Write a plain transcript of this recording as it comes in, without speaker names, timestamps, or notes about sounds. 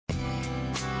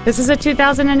This is a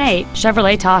 2008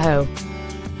 Chevrolet Tahoe.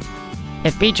 It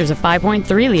features a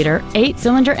 5.3-liter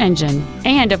 8-cylinder engine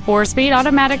and a 4-speed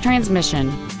automatic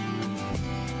transmission.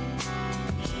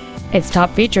 Its top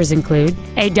features include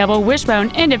a double wishbone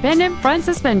independent front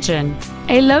suspension,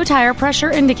 a low tire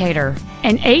pressure indicator,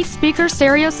 an 8-speaker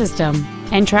stereo system,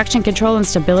 and traction control and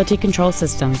stability control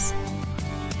systems.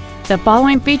 The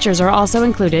following features are also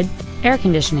included: air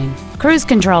conditioning, cruise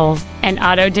control, an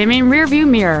auto-dimming rearview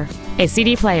mirror, a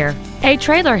CD player, a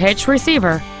trailer hitch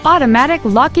receiver, automatic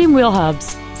locking wheel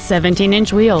hubs,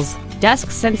 17-inch wheels,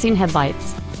 dusk sensing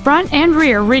headlights, front and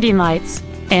rear reading lights,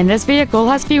 and this vehicle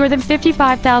has fewer than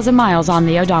 55,000 miles on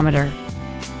the odometer.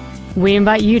 We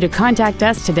invite you to contact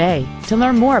us today to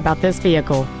learn more about this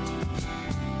vehicle.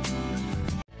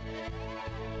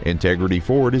 Integrity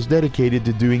Ford is dedicated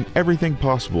to doing everything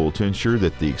possible to ensure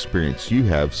that the experience you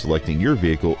have selecting your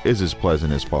vehicle is as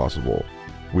pleasant as possible.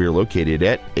 We are located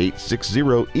at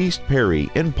 860 East Perry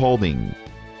in Paulding.